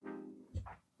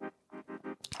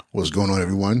What's going on,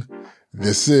 everyone?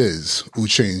 This is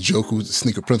Uche Njoku, the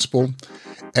Sneaker Principal.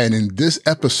 And in this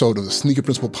episode of the Sneaker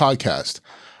Principal podcast,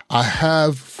 I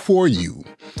have for you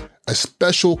a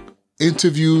special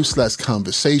interview /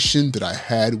 conversation that I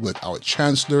had with our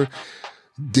Chancellor,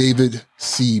 David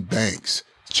C. Banks,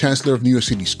 Chancellor of New York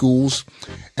City Schools.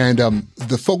 And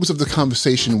the focus of the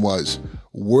conversation was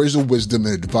words of wisdom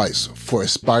and advice for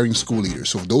aspiring school leaders.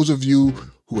 So those of you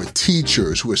who are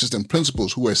teachers, who are assistant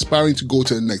principals, who are aspiring to go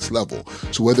to the next level.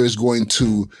 So whether it's going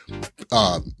to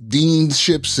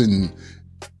deanships and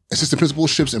assistant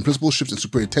principalships and principalships and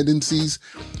superintendencies,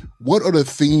 what are the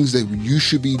things that you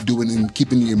should be doing and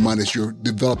keeping in mind as you're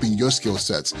developing your skill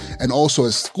sets? And also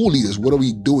as school leaders, what are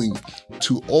we doing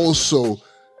to also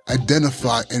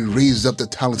identify and raise up the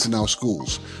talents in our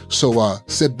schools? So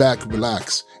sit back,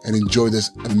 relax, and enjoy this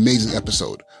amazing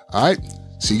episode. All right?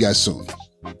 See you guys soon.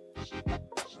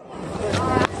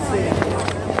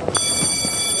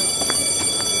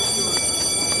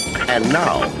 And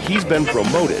now he's been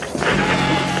promoted.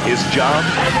 His job,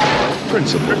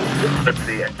 principal.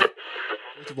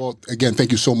 First of all, again,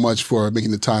 thank you so much for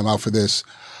making the time out for this.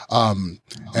 Again,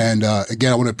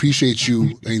 I want to appreciate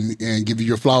you and give you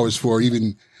your flowers for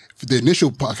even for the initial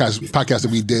podcast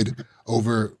that we did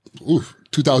over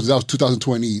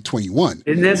 2020, 21.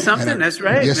 Isn't that something? That's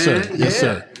right. Yes, man. sir. Yes,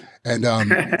 sir. And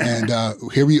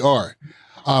here we are.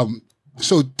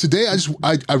 So today,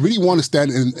 I really want to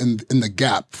stand in the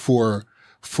gap for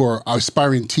our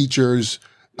aspiring teachers,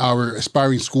 our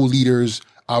aspiring school leaders,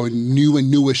 our new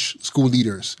and newish school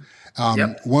leaders.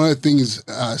 One of the things,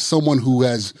 someone who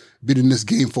has been in this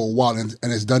game for a while and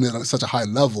has done it on such a high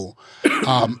level,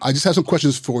 I just have some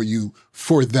questions for you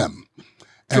for them.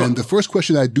 Sure. And the first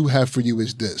question I do have for you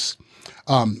is this: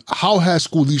 how has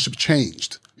school leadership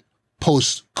changed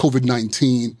post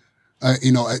COVID-19? And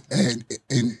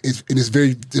in its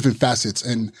very different facets,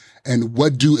 and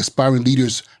what do aspiring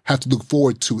leaders have to look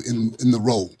forward to in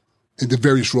the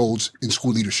various roles in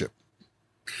school leadership?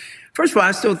 First of all,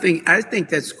 I think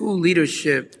that school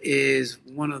leadership is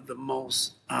one of the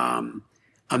most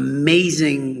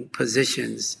amazing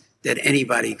positions that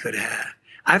anybody could have.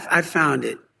 I found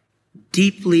it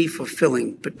deeply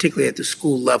fulfilling, particularly at the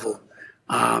school level.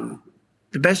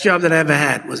 The best job that I ever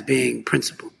had was being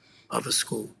principal of a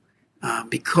school.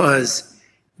 Because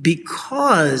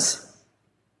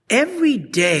every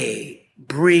day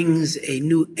brings a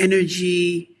new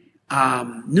energy,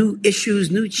 new issues,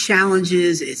 new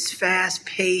challenges. It's fast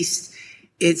paced.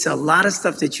 It's a lot of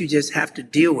stuff that you just have to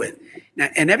deal with. Now,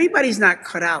 and everybody's not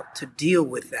cut out to deal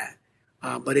with that.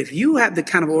 But if you have the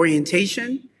kind of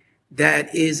orientation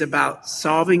that is about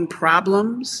solving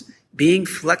problems, being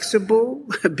flexible,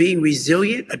 being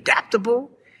resilient, adaptable,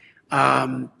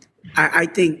 I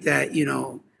think that,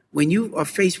 when you are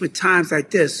faced with times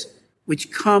like this,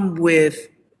 which come with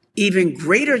even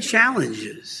greater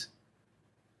challenges,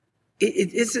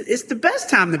 it's the best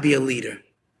time to be a leader.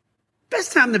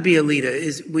 Best time to be a leader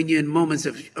is when you're in moments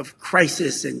of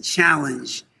crisis and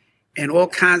challenge and all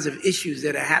kinds of issues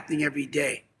that are happening every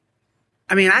day.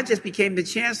 I mean, I just became the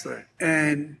chancellor,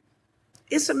 and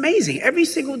it's amazing. Every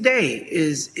single day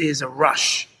is a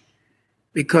rush.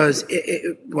 Because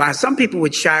while some people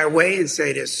would shy away and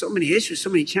say there's so many issues, so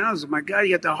many challenges, my God,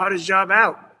 you got the hardest job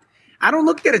out. I don't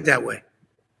look at it that way.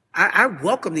 I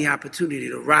welcome the opportunity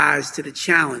to rise to the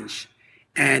challenge.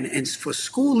 And for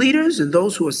school leaders and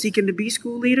those who are seeking to be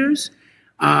school leaders,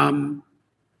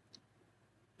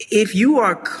 if you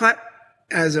are cut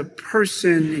as a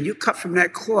person and you're cut from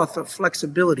that cloth of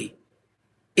flexibility,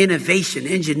 innovation,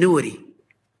 ingenuity,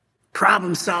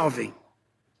 problem solving,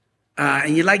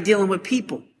 and you like dealing with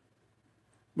people,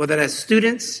 whether that's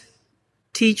students,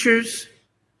 teachers,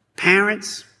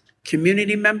 parents,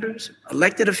 community members,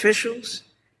 elected officials,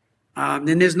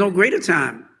 then there's no greater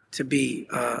time to be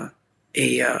a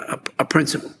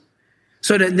principal.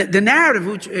 So the narrative,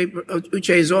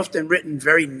 Uche, is often written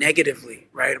very negatively,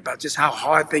 right, about just how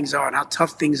hard things are and how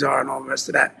tough things are and all the rest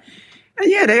of that. And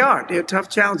yeah, they are. They're tough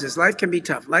challenges. Life can be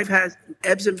tough. Life has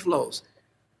ebbs and flows,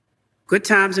 good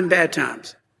times and bad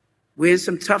times. We're in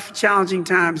some tough, challenging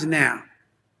times now,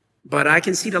 but I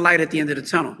can see the light at the end of the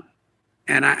tunnel.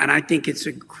 And I think it's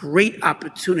a great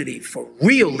opportunity for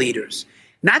real leaders,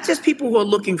 not just people who are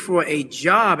looking for a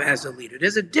job as a leader.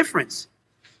 There's a difference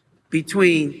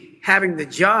between having the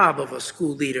job of a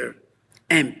school leader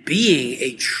and being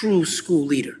a true school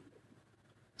leader.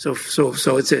 So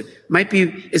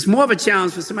it's more of a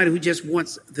challenge for somebody who just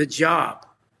wants the job.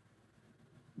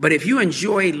 But if you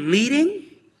enjoy leading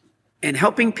and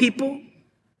helping people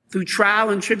through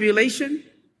trial and tribulation,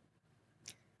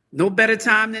 no better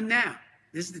time than now.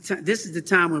 This is the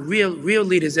time when real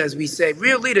leaders, as we say,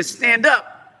 real leaders stand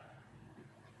up,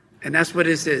 and that's what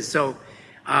this is. So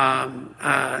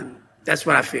that's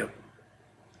what I feel.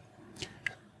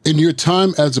 In your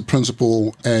time as a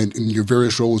principal and in your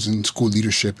various roles in school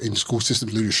leadership, in school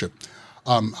systems leadership,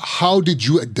 how did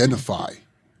you identify,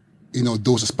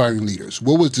 those aspiring leaders?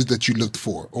 What was it that you looked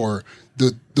for, or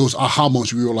those aha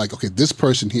moments where you were like, okay, this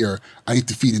person here, I need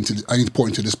to pour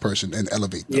into this person and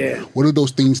elevate them. Yeah. What are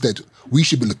those things that we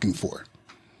should be looking for?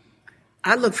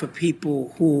 I look for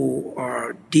people who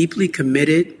are deeply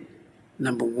committed.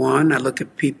 Number one, I look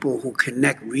at people who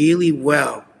connect really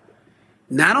well,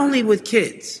 not only with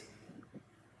kids,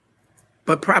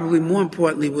 but probably more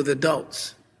importantly with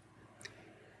adults.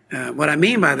 What I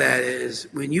mean by that is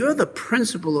when you're the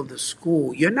principal of the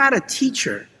school, you're not a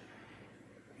teacher.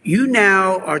 You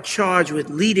now are charged with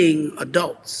leading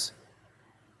adults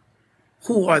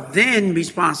who are then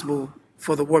responsible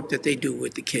for the work that they do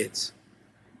with the kids.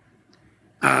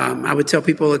 I would tell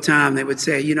people all the time, they would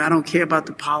say, I don't care about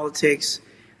the politics.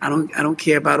 I don't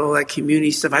care about all that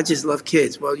community stuff. I just love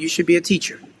kids. Well, you should be a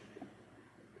teacher.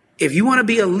 If you want to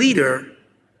be a leader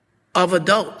of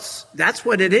adults, that's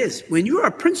what it is. When you're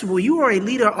a principal, you are a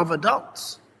leader of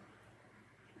adults.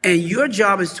 And your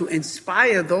job is to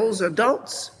inspire those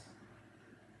adults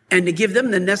and to give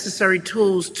them the necessary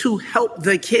tools to help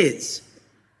the kids.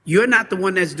 You're not the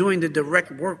one that's doing the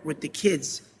direct work with the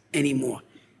kids anymore.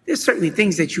 There's certainly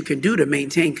things that you can do to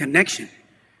maintain connection.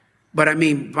 But I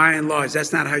mean, by and large,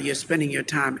 that's not how you're spending your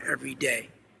time every day.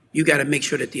 You got to make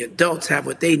sure that the adults have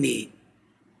what they need.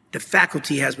 The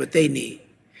faculty has what they need.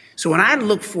 So when I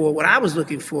look for what I was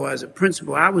looking for as a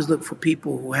principal, I was looking for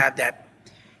people who have that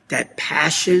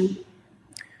passion,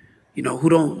 who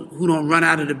don't run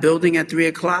out of the building at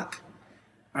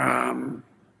 3:00,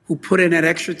 who put in that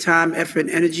extra time, effort, and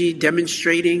energy,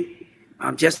 demonstrating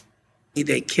just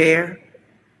they care.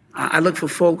 I look for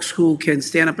folks who can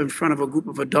stand up in front of a group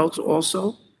of adults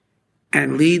also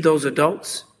and lead those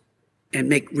adults and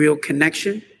make real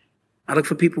connection. I look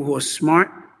for people who are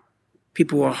smart,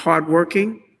 people who are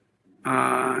hardworking,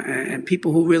 and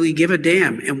people who really give a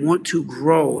damn and want to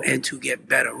grow and to get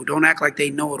better, who don't act like they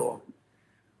know it all.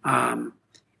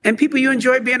 And people you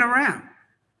enjoy being around.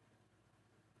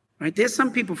 Right? There's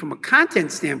some people from a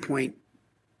content standpoint,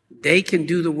 they can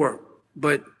do the work,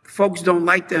 but folks don't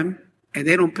like them and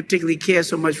they don't particularly care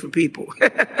so much for people.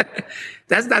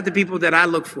 That's not the people that I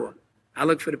look for. I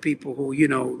look for the people who,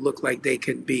 look like they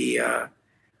can be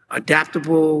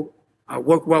adaptable,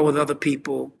 work well with other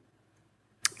people,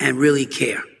 and really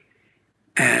care.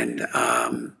 And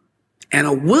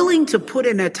are willing to put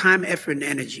in that time, effort, and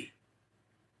energy.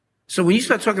 So when you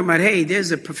start talking about, hey,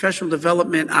 there's a professional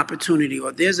development opportunity,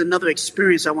 or there's another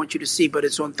experience I want you to see, but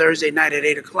it's on Thursday night at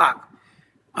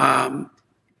 8:00.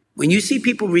 When you see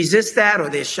people resist that or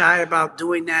they're shy about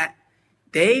doing that,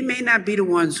 they may not be the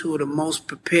ones who are the most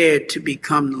prepared to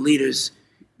become the leaders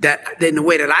in the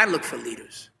way that I look for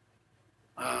leaders.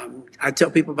 I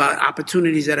tell people about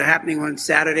opportunities that are happening on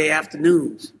Saturday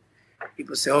afternoons.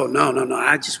 People say, oh, no,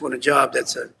 I just want a job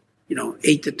that's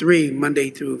 8 to 3, Monday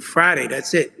through Friday.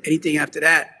 That's it. Anything after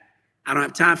that, I don't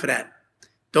have time for that.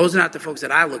 Those are not the folks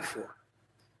that I look for.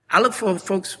 I look for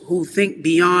folks who think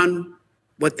beyond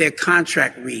what their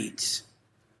contract reads.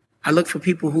 I look for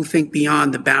people who think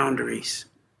beyond the boundaries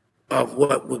of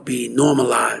what would be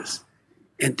normalized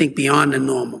and think beyond the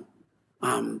normal,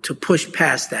 to push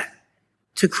past that,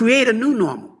 to create a new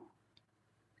normal.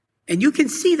 And you can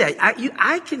see that.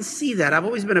 I can see that. I've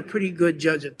always been a pretty good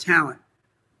judge of talent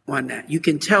on that. You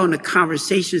can tell in the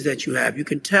conversations that you have. You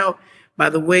can tell by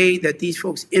the way that these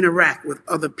folks interact with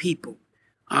other people,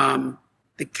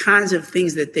 the kinds of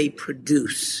things that they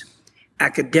produce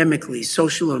academically,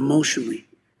 social, and emotionally.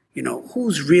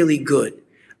 Who's really good.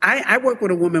 I worked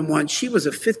with a woman once. She was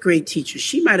a 5th grade teacher.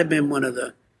 She might have been one of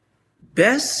the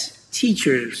best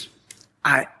teachers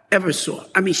I ever saw.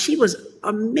 I mean, she was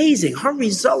amazing. Her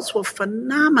results were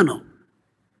phenomenal.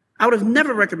 I would have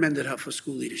never recommended her for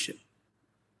school leadership.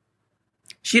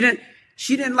 She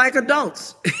didn't like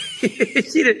adults.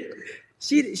 she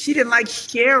didn't like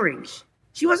sharing.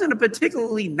 She wasn't a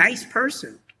particularly nice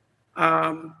person.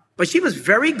 But she was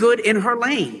very good in her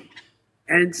lane.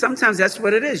 And sometimes that's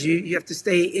what it is. You have to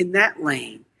stay in that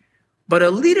lane. But a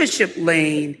leadership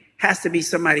lane has to be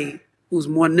somebody who's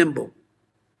more nimble,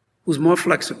 who's more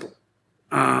flexible,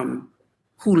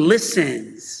 who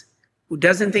listens, who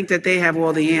doesn't think that they have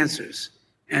all the answers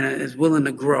and is willing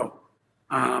to grow.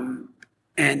 And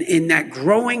in that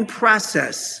growing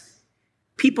process,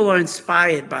 people are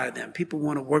inspired by them. People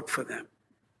want to work for them.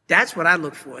 That's what I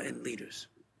look for in leaders.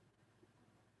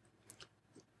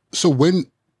 So when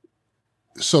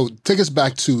so take us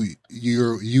back to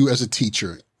you as a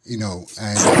teacher, and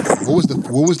what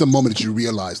was the moment that you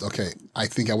realized, okay, I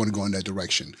think I want to go in that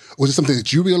direction? Was it something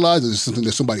that you realized, or was it something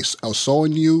that somebody else saw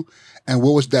in you? And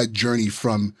what was that journey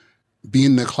from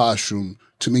being in the classroom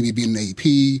to maybe being an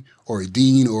AP or a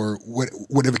dean or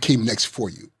whatever came next for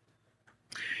you?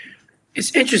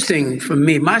 It's interesting for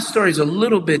me. My story is a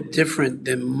little bit different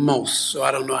than most, so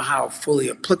I don't know how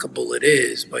fully applicable it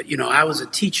is. But, I was a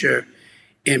teacher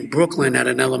in Brooklyn at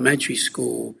an elementary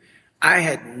school. I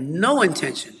had no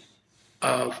intention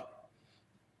of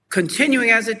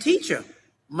continuing as a teacher,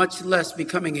 much less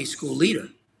becoming a school leader.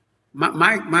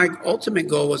 My ultimate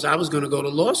goal was I was going to go to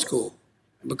law school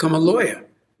and become a lawyer.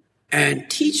 And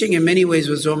teaching in many ways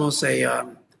was almost a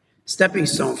stepping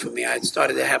stone for me. I had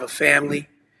started to have a family.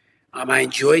 I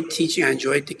enjoyed teaching. I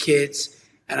enjoyed the kids.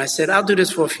 And I said, I'll do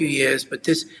this for a few years. But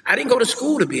I didn't go to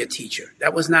school to be a teacher.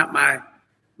 That was not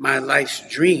my life's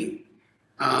dream.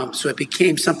 So it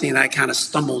became something that I kind of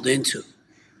stumbled into,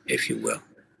 if you will.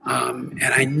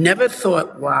 And I never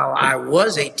thought while I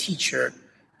was a teacher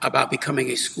about becoming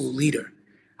a school leader.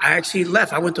 I actually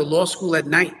left. I went to law school at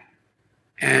night.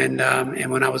 And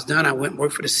when I was done, I went and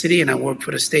worked for the city, and I worked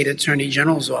for the state attorney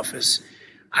general's office.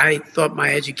 I thought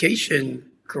my education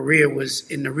career was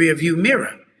in the rearview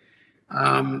mirror.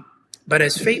 But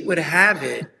as fate would have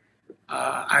it,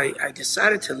 I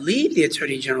decided to leave the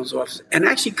attorney general's office and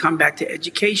actually come back to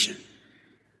education.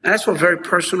 And that's for very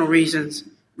personal reasons.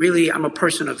 Really, I'm a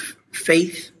person of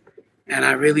faith, and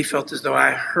I really felt as though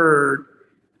I heard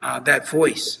that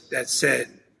voice that said,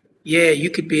 yeah, you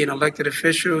could be an elected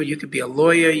official, you could be a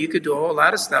lawyer, you could do a whole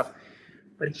lot of stuff,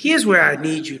 but here's where I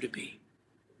need you to be.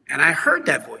 And I heard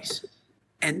that voice.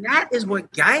 And that is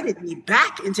what guided me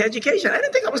back into education. I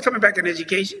didn't think I was coming back in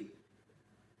education.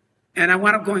 And I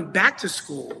wound up going back to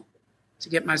school to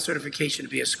get my certification to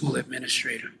be a school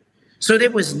administrator. So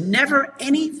there was never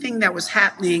anything that was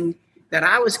happening that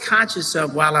I was conscious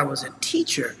of while I was a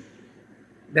teacher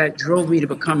that drove me to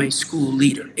become a school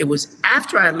leader. It was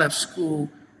after I left school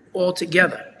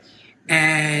altogether.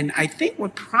 And I think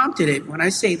what prompted it, when I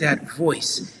say that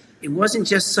voice, it wasn't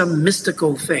just some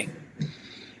mystical thing.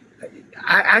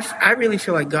 I really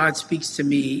feel like God speaks to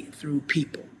me through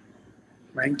people,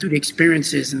 right? Through the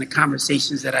experiences and the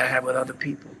conversations that I have with other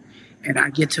people. And I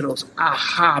get to those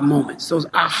aha moments. Those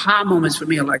aha moments for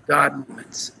me are like God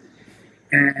moments.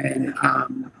 And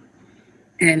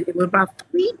it was about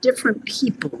 3 different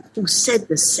people who said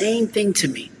the same thing to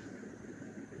me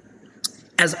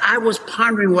as I was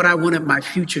pondering what I wanted my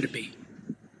future to be.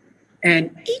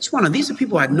 And each one of these are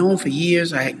people I'd known for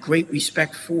years, I had great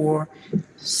respect for,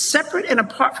 separate and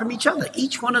apart from each other.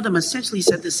 Each one of them essentially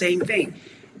said the same thing.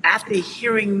 After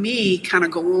hearing me kind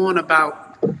of go on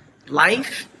about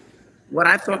life, what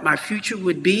I thought my future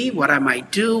would be, what I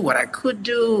might do, what I could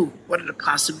do, what are the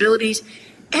possibilities,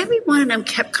 every one of them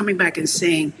kept coming back and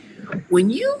saying, when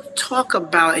you talk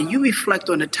about and you reflect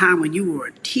on the time when you were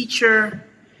a teacher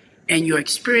and your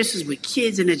experiences with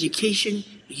kids and education,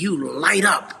 you light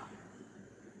up.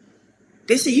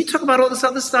 They say you talk about all this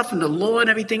other stuff and the law and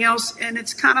everything else, and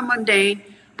it's kind of mundane.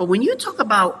 But when you talk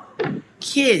about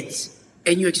kids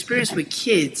and your experience with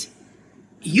kids,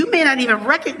 you may not even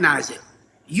recognize it.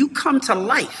 You come to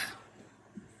life.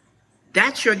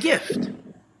 That's your gift.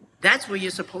 That's where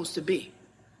you're supposed to be.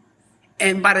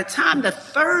 And by the time the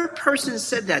 3rd person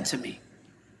said that to me,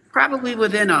 probably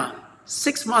within a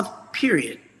 6-month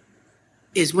period,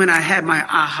 is when I had my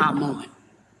aha moment.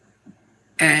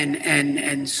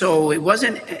 And so it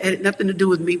had nothing to do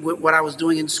with me, with what I was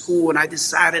doing in school. And I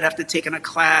decided after taking a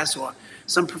class or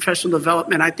some professional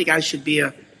development, I think I should be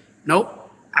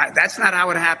nope, that's not how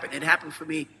it happened. It happened for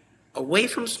me away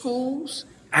from schools.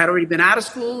 I had already been out of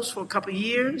schools for a couple of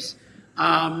years,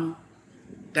 that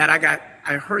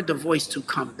I heard the voice to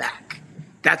come back.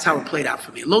 That's how it played out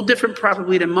for me. A little different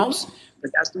probably than most,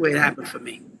 but that's the way it happened for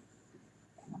me.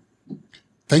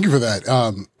 Thank you for that.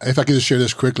 If I could just share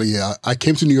this quickly, I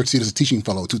came to New York City as a teaching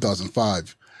fellow in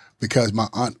 2005 because my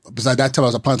aunt, besides that time I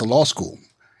was applying to law school,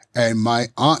 and my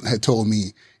aunt had told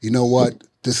me, you know what,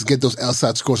 just get those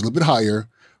LSAT scores a little bit higher,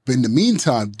 but in the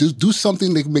meantime, do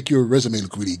something that can make your resume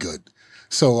look really good.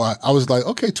 So I was like,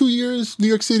 okay, 2 years, New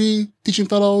York City, teaching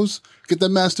fellows, get that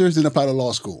master's, then apply to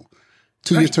law school.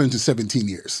 2 years turned to 17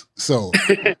 years. So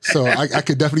I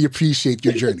could definitely appreciate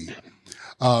your journey.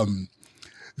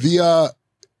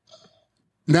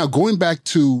 Now, going back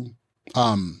to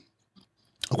one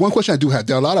question I do have,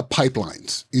 there are a lot of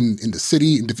pipelines in the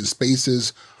city, in different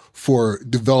spaces for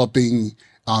developing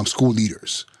school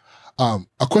leaders. A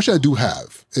question I do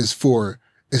have is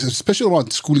especially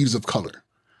around school leaders of color.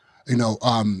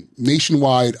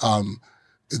 Nationwide,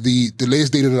 the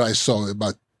latest data that I saw,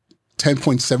 about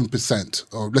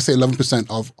 10.7%, or let's say 11%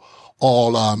 of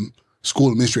all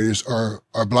school administrators are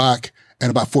Black, and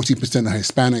about 14% are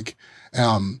Hispanic.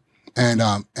 And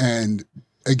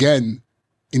again,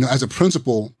 as a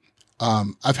principal,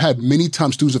 I've had many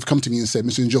times students have come to me and said,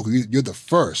 "Mr. Njoku, you're the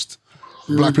first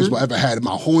Black principal I ever had in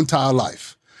my whole entire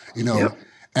life." Yep.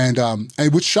 And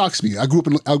which shocks me. I grew up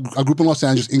in Los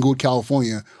Angeles, Inglewood,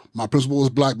 California. My principal was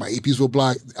Black. My APs were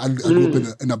Black. I grew up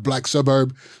in a Black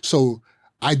suburb, so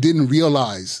I didn't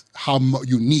realize how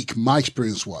unique my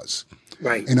experience was.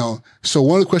 Right. So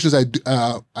one of the questions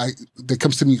that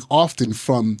comes to me often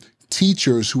from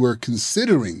teachers who are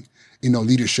considering,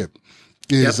 leadership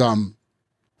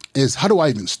is how do I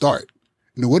even start?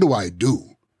 What do I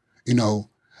do?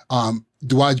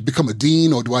 Do I become a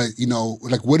dean, or do I,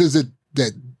 what is it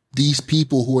that these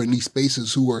people who are in these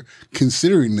spaces who are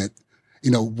considering it,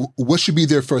 what should be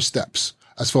their first steps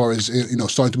as far as,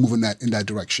 starting to move in that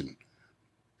direction?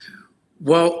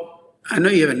 Well, I know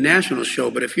you have a national show,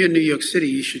 but if you're in New York City,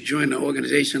 you should join an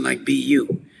organization like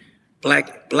BU,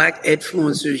 Black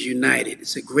Influencers United.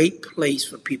 It's a great place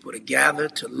for people to gather,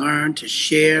 to learn, to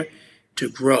share, to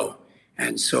grow.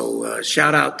 And so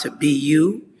shout out to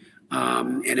BU.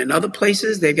 And in other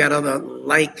places, they've got other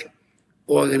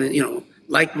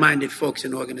like-minded folks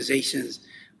and organizations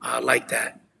like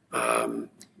that.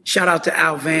 Shout out to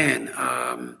Al Van,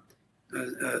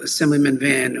 Assemblyman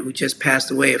Van, who just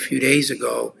passed away a few days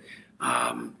ago.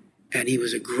 And he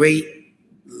was a great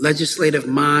legislative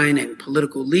mind and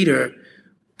political leader.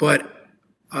 But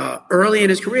early in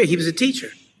his career, he was a teacher.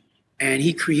 And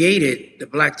he created the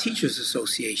Black Teachers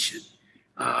Association.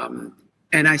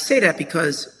 And I say that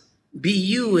because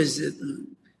BU is the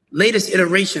latest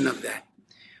iteration of that.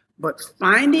 But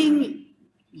finding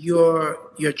your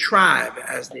tribe,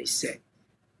 as they say,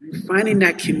 finding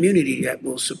that community that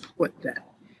will support that.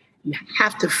 You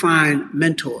have to find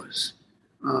mentors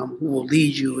who will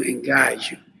lead you and guide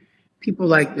you. People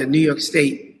like the New York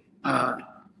State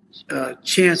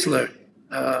Chancellor,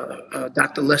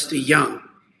 Dr. Lester Young.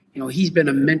 He's been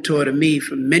a mentor to me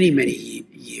for many, many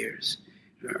years.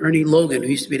 Ernie Logan, who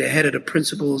used to be the head of the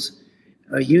Principals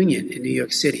Union in New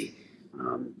York City,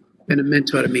 been a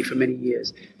mentor to me for many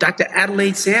years. Dr.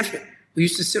 Adelaide Sanford, who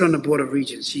used to sit on the Board of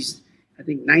Regents. She's, I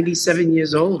think, 97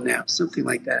 years old now, something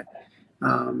like that.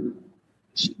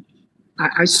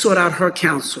 I sought out her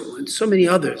counsel, and so many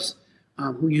others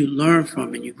who you learn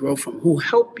from and you grow from, who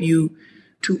help you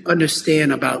to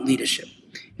understand about leadership.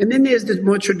 And then there's the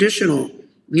more traditional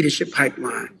leadership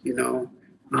pipeline,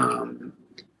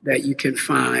 that you can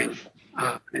find,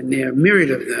 and there are a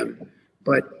myriad of them.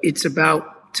 But it's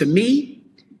about, to me,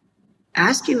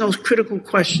 asking those critical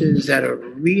questions that are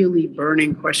really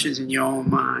burning questions in your own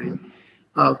mind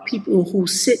of people who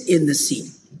sit in the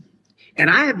seat. And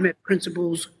I have met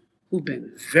principals who've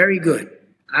been very good.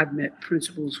 I've met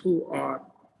principals who are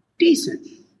decent.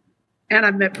 And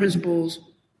I've met principals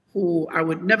who I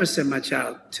would never send my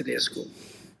child to their school.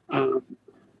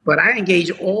 But I engage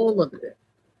all of them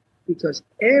because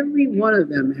every one of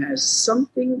them has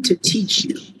something to teach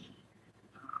you.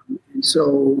 And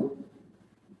so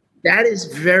that is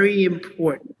very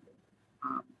important.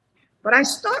 But I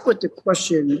start with the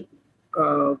question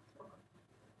of,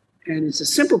 and it's a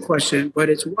simple question, but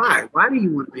it's why? Why do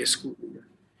you want to be a school leader?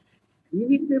 You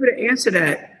need to be able to answer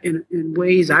that in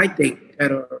ways, I think,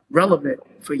 that are relevant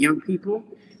for young people,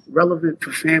 relevant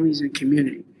for families and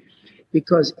community.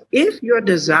 Because if your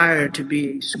desire to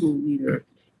be a school leader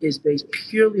is based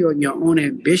purely on your own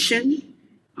ambition,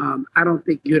 I don't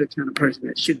think you're the kind of person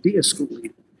that should be a school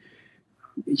leader.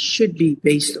 It should be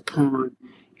based upon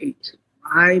a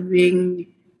thriving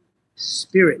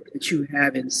spirit that you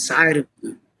have inside of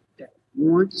you that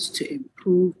wants to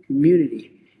improve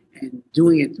community and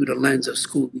doing it through the lens of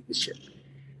school leadership.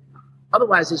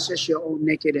 Otherwise, it's just your own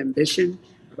naked ambition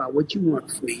about what you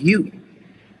want for you.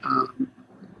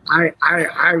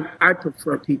 I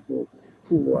prefer people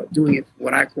who are doing it for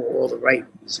what I call all the right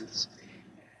reasons.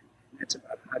 And that's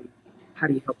about how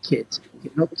do you help kids? You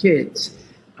can help kids.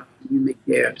 You make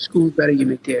their schools better. You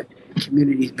make their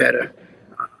communities better.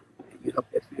 You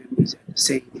help their families at the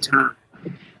same time.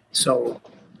 So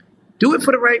do it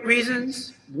for the right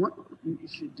reasons. You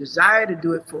should desire to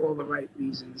do it for all the right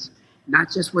reasons,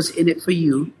 not just what's in it for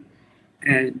you.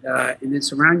 And then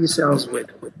surround yourselves with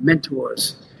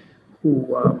mentors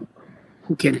who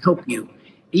can help you.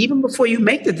 Even before you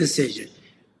make the decision,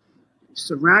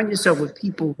 surround yourself with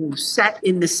people who sat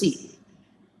in the seat,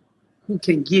 who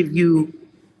can give you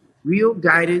real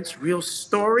guidance, real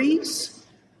stories,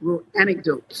 real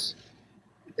anecdotes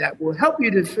that will help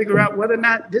you to figure out whether or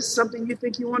not this is something you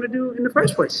think you want to do in the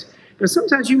first place. Because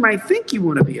sometimes you might think you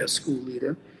want to be a school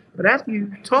leader, but after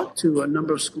you talk to a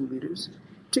number of school leaders,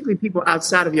 particularly people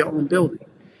outside of your own building,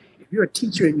 if you're a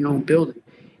teacher in your own building,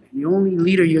 and the only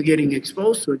leader you're getting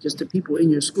exposed to are just the people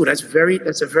in your school, that's a very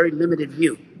limited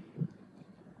view.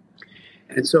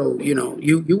 And so, you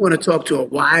want to talk to a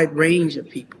wide range of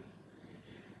people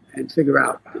and figure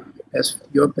out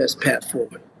your best path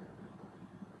forward.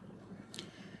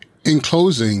 In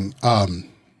closing,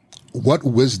 what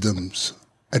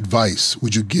advice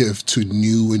would you give to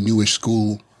new and newish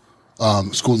school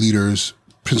leaders,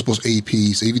 principals,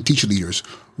 APs, even teacher leaders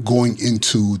going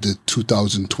into the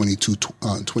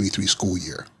 2022-23 school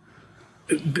year?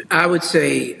 I would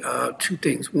say two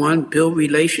things. One, build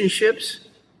relationships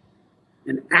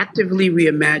and actively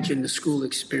reimagine the school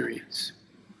experience.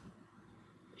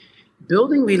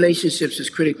 Building relationships is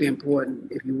critically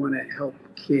important if you want to help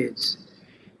kids.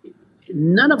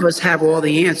 None of us have all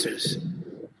the answers.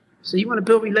 So you want to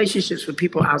build relationships with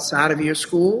people outside of your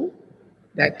school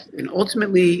that can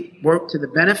ultimately work to the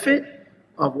benefit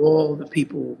of all the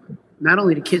people, not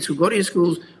only the kids who go to your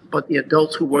schools, but the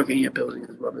adults who work in your building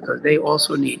as well, because they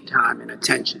also need time and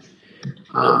attention.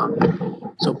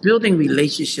 So building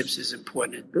relationships is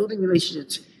important. Building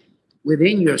relationships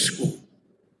within your school.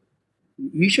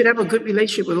 You should have a good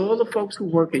relationship with all the folks who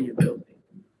work in your building.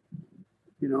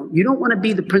 You don't want to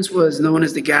be the principal as known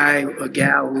as the guy or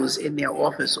gal who's in their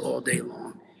office all day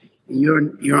long, and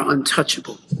you're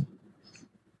untouchable. I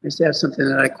used to have something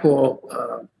that I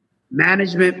call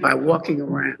management by walking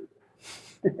around,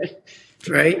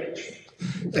 right?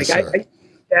 Like I used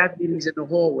to have meetings in the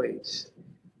hallways.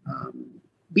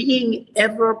 Being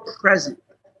ever present,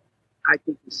 I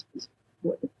think is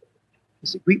important. I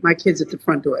used to greet my kids at the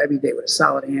front door every day with a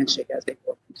solid handshake as they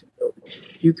walk into the building.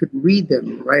 You could read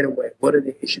them right away. What are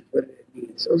the issues? What are the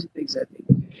needs? Those are things I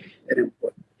think that are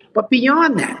important. But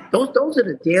beyond that, those are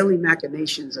the daily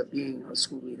machinations of being a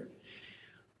school leader.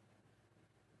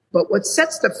 But what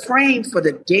sets the frame for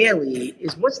the daily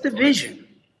is what's the vision?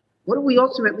 What are we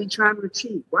ultimately trying to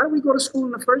achieve? Why do we go to school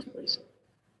in the first place?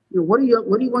 What do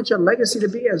you want your legacy to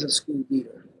be as a school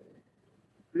leader?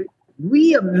 Right?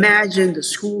 Reimagine the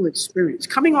school experience.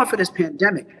 Coming off of this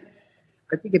pandemic,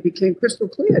 I think it became crystal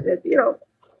clear that,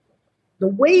 the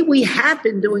way we have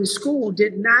been doing school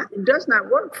does not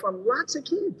work for lots of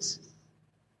kids.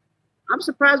 I'm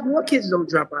surprised more kids don't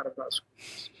drop out of our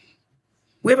schools.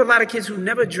 We have a lot of kids who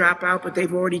never drop out, but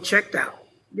they've already checked out.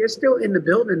 They're still in the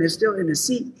building, they're still in the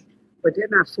seat, but they're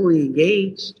not fully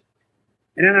engaged.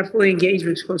 And they're not fully engaged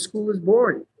because school is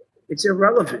boring. It's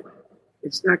irrelevant.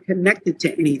 It's not connected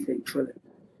to anything for them.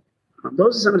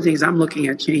 Those are some of the things I'm looking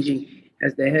at changing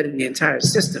as the head of the entire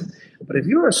system. But if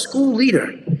you're a school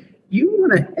leader, you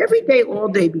want to every day, all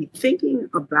day be thinking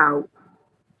about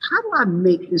how do I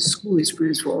make this school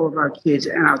experience for all of our kids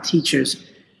and our teachers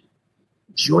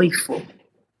joyful,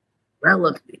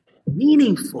 relevant,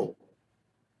 meaningful.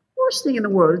 Worst thing in the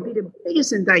world would be the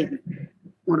biggest indictment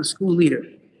on a school leader.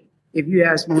 If you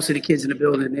ask most of the kids in the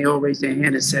building, they all raised their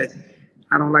hand and said,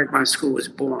 I don't like my school, it's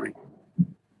boring.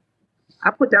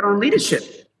 I put that on leadership.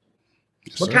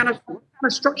 Yes, what kind of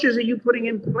structures are you putting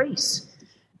in place?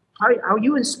 How are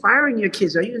you inspiring your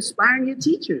kids? Are you inspiring your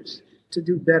teachers to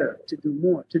do better, to do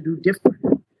more, to do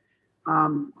different?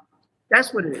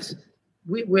 That's what it is.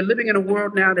 We're living in a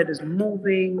world now that is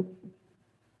moving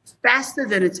faster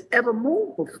than it's ever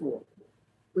moved before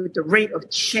with the rate of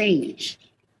change.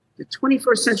 The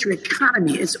 21st century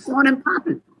economy is on and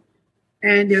popping.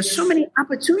 And there's so many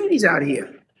opportunities out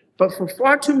here. But for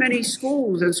far too many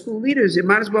schools and school leaders, it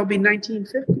might as well be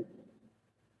 1950.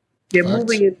 They're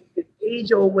moving in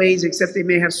age-old ways, except they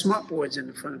may have smart boards in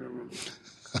the front of the room.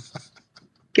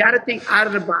 Got to think out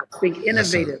of the box, think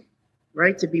innovative,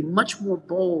 right? To be much more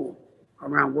bold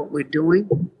around what we're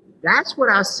doing. That's what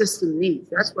our system needs.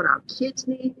 That's what our kids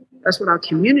need. That's what our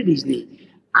communities need.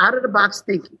 Out of the box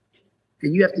thinking.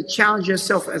 And you have to challenge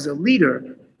yourself as a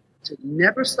leader to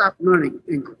never stop learning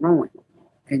and growing,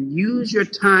 and use your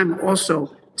time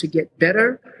also to get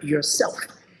better yourself.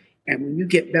 And when you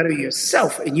get better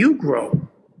yourself and you grow,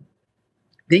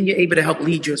 then you're able to help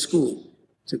lead your school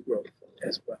to grow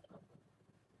as well.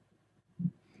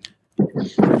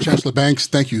 Chancellor Banks,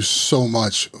 thank you so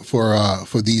much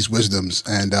for these wisdoms,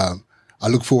 and I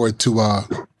look forward to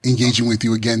engaging with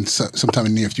you again sometime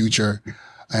in the near future.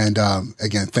 And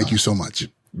again, thank you so much.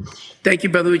 Thank you,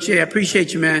 Brother Uche. I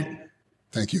appreciate you, man.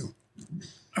 Thank you.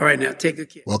 All right, now take good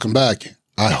care. Welcome back.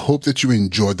 I hope that you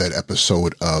enjoyed that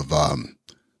episode of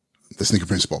the Sneaker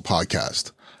Principal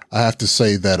podcast. I have to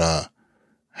say that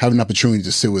having an opportunity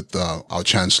to sit with our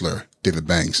Chancellor, David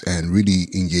Banks, and really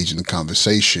engage in a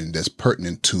conversation that's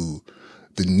pertinent to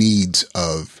the needs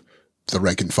of the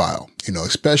rank and file,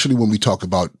 especially when we talk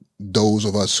about those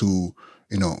of us who,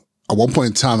 at one point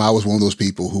in time, I was one of those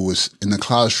people who was in the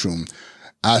classroom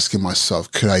asking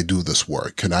myself, could I do this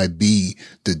work? Can I be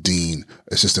the dean,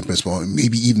 assistant principal, and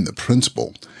maybe even the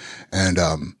principal? And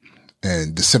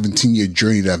the 17-year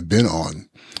journey that I've been on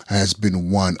has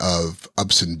been one of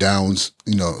ups and downs,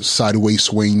 sideways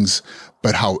swings.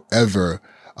 But however,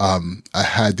 I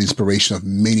had the inspiration of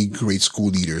many great school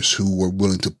leaders who were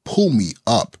willing to pull me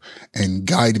up and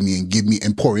guide me and give me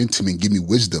and pour into me and give me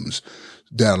wisdoms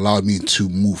that allowed me to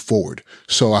move forward.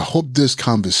 So I hope this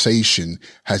conversation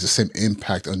has the same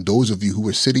impact on those of you who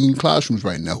are sitting in classrooms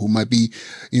right now, who might be,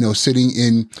 sitting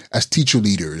in as teacher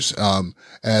leaders,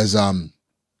 as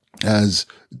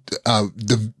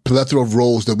the plethora of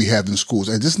roles that we have in schools.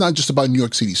 And this is not just about New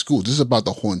York City schools. This is about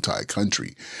the whole entire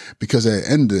country. Because at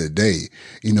the end of the day,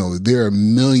 there are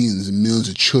millions and millions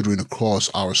of children across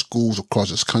our schools, across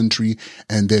this country.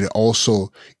 And there are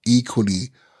also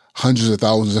equally hundreds of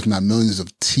thousands, if not millions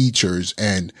of teachers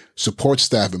and support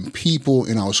staff and people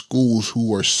in our schools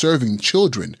who are serving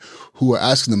children who are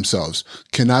asking themselves,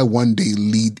 can I one day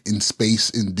lead in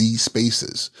these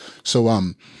spaces? So,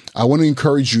 I want to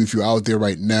encourage you, if you're out there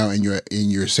right now and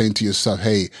you're saying to yourself,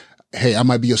 hey, I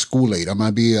might be a school aide. I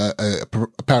might be a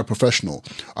paraprofessional.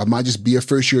 I might just be a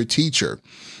first year teacher.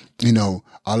 A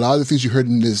lot of the things you heard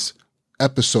in this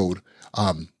episode,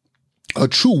 are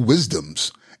true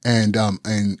wisdoms and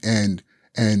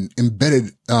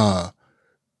embedded,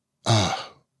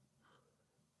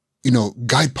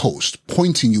 guideposts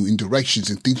pointing you in directions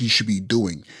and things you should be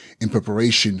doing in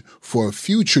preparation for a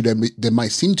future that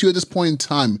might seem to you at this point in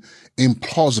time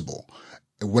implausible.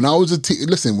 When I was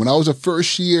when I was a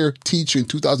first year teacher in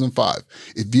 2005,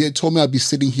 if you had told me I'd be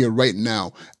sitting here right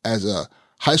now as a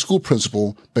high school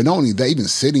principal, but not only that, even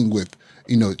sitting with,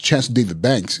 Chancellor David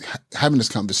Banks, having this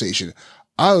conversation,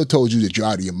 I would have told you that you're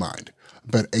out of your mind.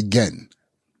 But again,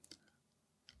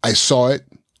 I saw it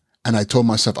and I told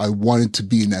myself I wanted to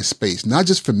be in that space, not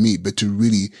just for me, but to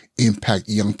really impact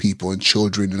young people and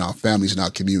children in our families and our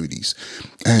communities.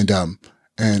 And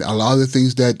a lot of the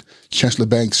things that Chancellor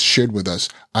Banks shared with us,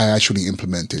 I actually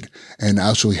implemented. And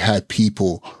I actually had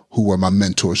people who were my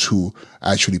mentors who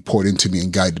actually poured into me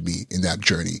and guided me in that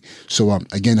journey. So,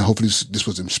 again, hopefully this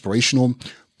was inspirational.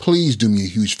 Please do me a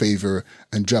huge favor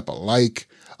and drop a like,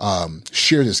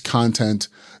 share this content.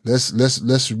 Let's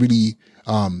really,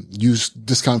 use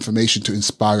this kind of information to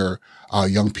inspire our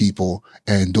young people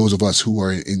and those of us who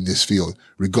are in this field,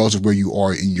 regardless of where you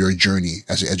are in your journey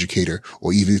as an educator,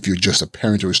 or even if you're just a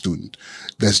parent or a student.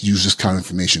 Let's use this kind of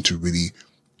information to really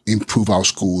improve our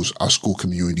schools, our school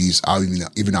communities,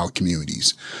 even our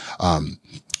communities.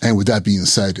 And with that being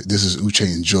said, this is Uche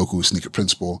Njoku, Sneaker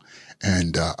Principal,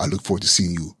 and I look forward to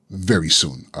seeing you very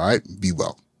soon. All right? Be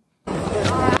well.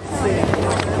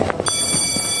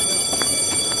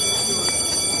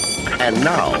 And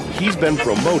now he's been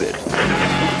promoted.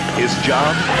 His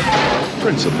job,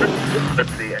 principal.